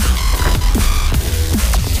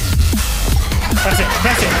 Press it,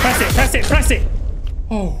 press it, press it, press it, press it!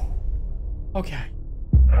 Oh. Okay.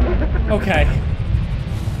 Okay.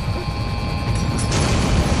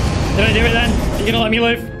 Did I do it then? Are you gonna let me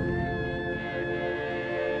live?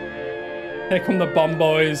 Here come the bomb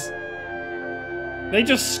boys. They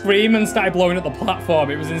just screamed and started blowing up the platform.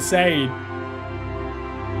 It was insane.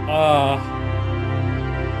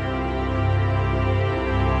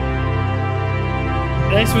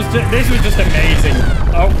 This was just amazing.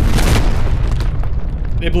 Oh.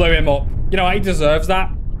 They blew him up. You know, he deserves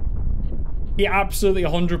that. He absolutely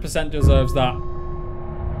 100% deserves that.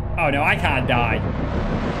 Oh no, I can't die.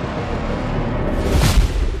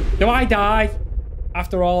 Do I die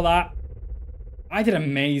after all that? I did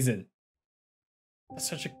amazing. That's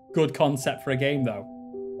such a good concept for a game, though.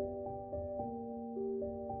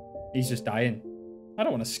 He's just dying. I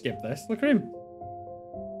don't want to skip this. Look at him.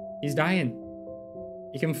 He's dying.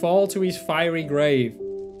 He can fall to his fiery grave.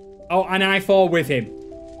 Oh, and I fall with him.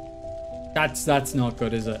 That's not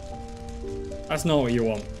good, is it? That's not what you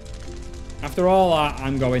want. After all that,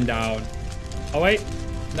 I'm going down. Oh, wait.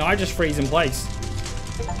 No, I just freeze in place.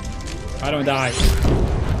 I don't die.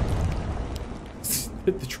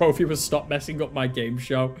 The trophy was stop messing up my game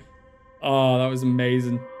show. Oh, that was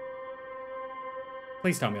amazing.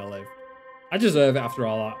 Please tell me I live. I deserve it after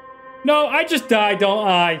all that. No, I just died, don't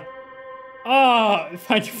I? Oh,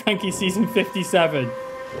 Finding Frankie season 57.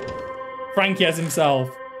 Frankie as himself.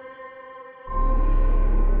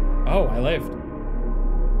 Oh, I lived.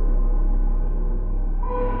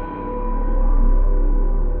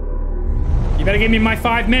 You better give me my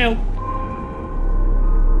 5 mil.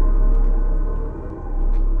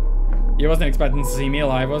 You wasn't expecting to see me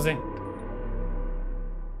alive, was he?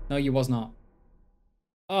 No, you was not.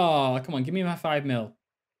 Oh, come on, give me my 5 mil.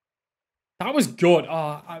 That was good.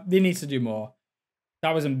 Oh, they need to do more.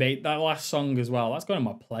 That was amazing. That last song as well. That's going to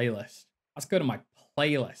my playlist. That's going to my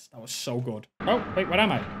playlist. That was so good. Oh, wait, where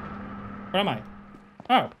am I? Where am I?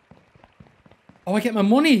 Oh. Oh, I get my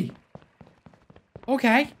money.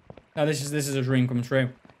 Okay. No, this is a dream come true.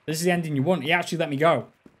 This is the ending you want. He actually let me go.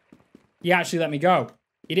 He actually let me go.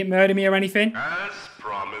 He didn't murder me or anything. As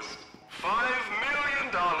promised, $5 million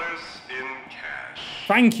in cash.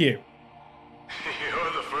 Thank you.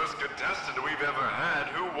 You're the first contestant we've ever had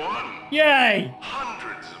who won. Yay!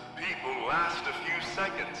 Hundreds of people last a few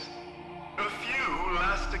seconds. A few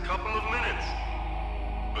last a couple of minutes.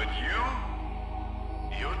 But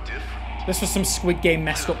you're different. This was some Squid Game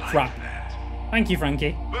messed up crap. That. Thank you,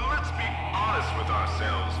 Frankie. But let's be honest with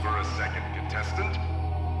ourselves for a second, contestant.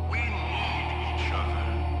 We need each other.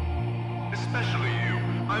 Especially you.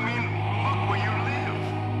 I mean, look where you live.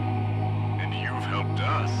 And you've helped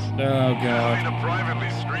us. Oh, God. Having a privately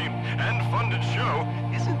streamed and funded show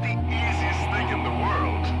isn't the easiest thing in the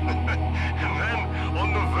world. And then,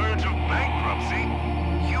 on the verge of bankruptcy,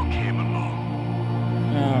 you came along.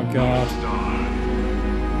 Oh, God. Star.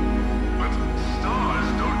 But stars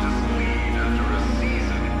don't just leave after a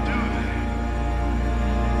season, do they?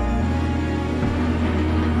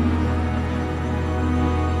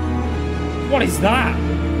 What is that?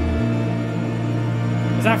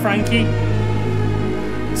 Is that Frankie?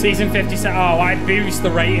 Season 57. Oh, I boost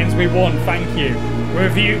the ratings. We won. Thank you. We're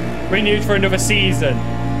renewed for another season.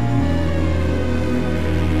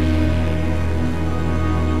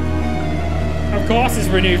 Of course it's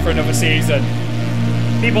renewed for another season.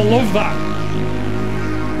 People love that.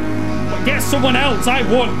 But get someone else. I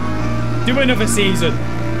won. Do another season.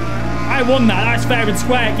 I won that. That's fair and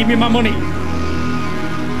square. Give me my money.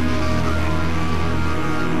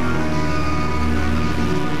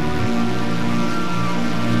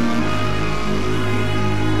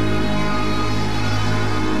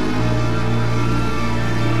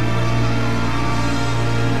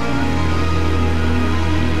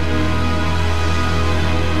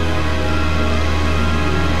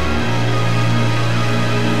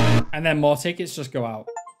 And then more tickets just go out.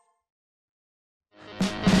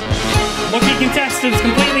 Lucky contestants,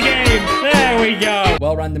 complete the game. There we go.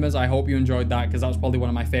 Well, randomers, I hope you enjoyed that because that was probably one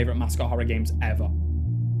of my favorite mascot horror games ever.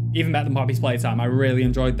 Even better than Poppy's Playtime. I really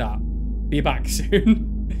enjoyed that. Be back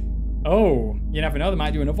soon. Oh, you never know. They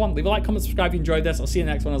might do another one. Leave a like, comment, subscribe if you enjoyed this. I'll see you in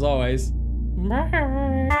the next one as always.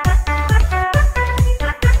 Bye.